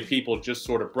majority of people just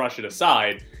sort of brush it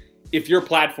aside, if your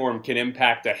platform can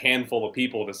impact a handful of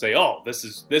people to say, this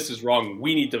is wrong,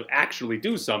 we need to actually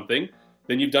do something,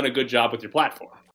 then you've done a good job with your platform.